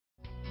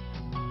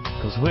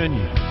'Cause when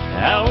your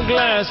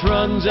hourglass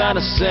runs out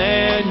of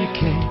sand, you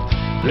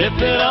can't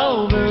flip it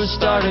over and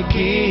start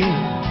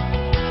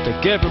again.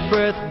 Take every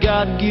breath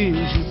God gives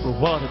you for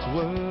what it's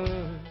worth.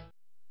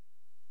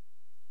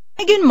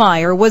 Megan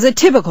Meyer was a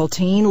typical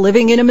teen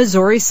living in a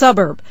Missouri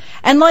suburb,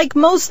 and like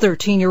most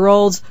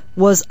 13-year-olds,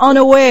 was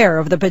unaware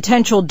of the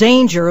potential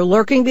danger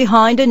lurking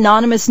behind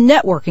anonymous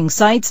networking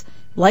sites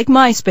like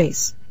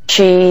Myspace.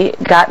 She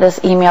got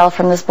this email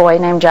from this boy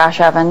named Josh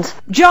Evans.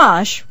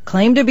 Josh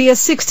claimed to be a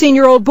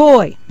 16-year-old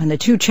boy, and the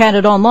two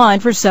chatted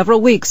online for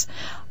several weeks,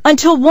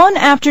 until one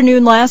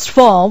afternoon last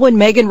fall when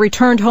Megan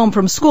returned home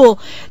from school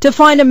to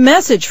find a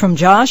message from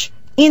Josh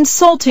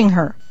insulting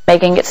her.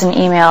 Megan gets an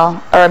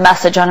email or a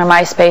message on her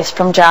Myspace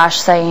from Josh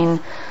saying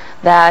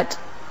that,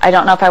 "I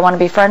don't know if I want to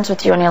be friends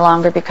with you any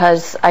longer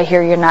because I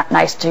hear you're not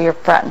nice to your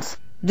friends."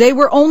 They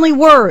were only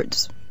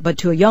words, but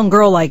to a young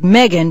girl like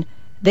Megan,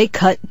 they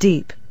cut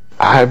deep.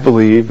 I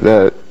believe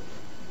that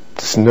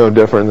it's no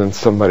different than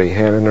somebody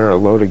handing her a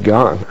loaded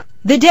gun.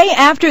 The day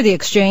after the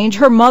exchange,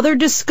 her mother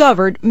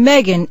discovered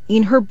Megan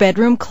in her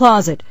bedroom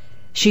closet.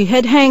 She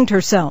had hanged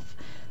herself.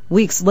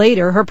 Weeks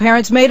later, her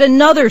parents made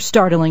another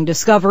startling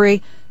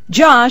discovery.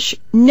 Josh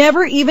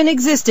never even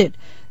existed.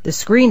 The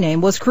screen name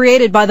was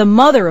created by the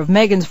mother of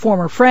Megan's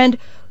former friend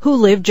who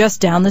lived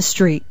just down the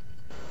street.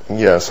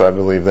 Yes, I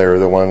believe they were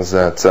the ones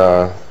that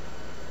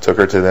took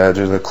her to the edge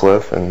of the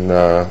cliff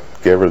and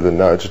gave her the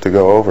nudge to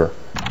go over.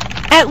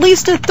 At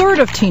least a third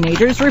of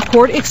teenagers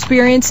report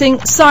experiencing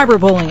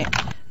cyberbullying.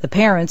 The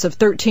parents of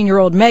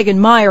 13-year-old Megan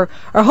Meyer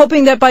are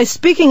hoping that by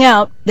speaking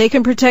out, they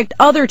can protect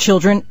other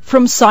children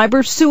from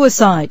cyber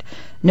suicide.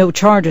 No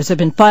charges have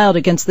been filed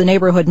against the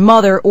neighborhood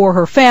mother or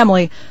her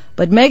family,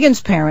 but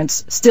Megan's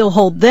parents still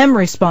hold them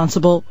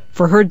responsible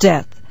for her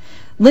death.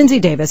 Lindsay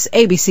Davis,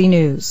 ABC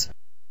News.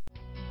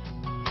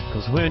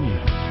 'Cause when your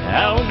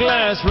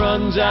hourglass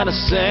runs out of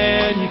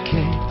sand, you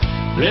can't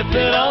flip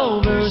it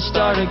over and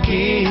start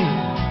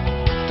again.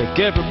 Take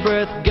every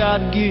breath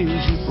God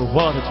gives you for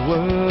what it's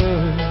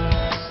worth.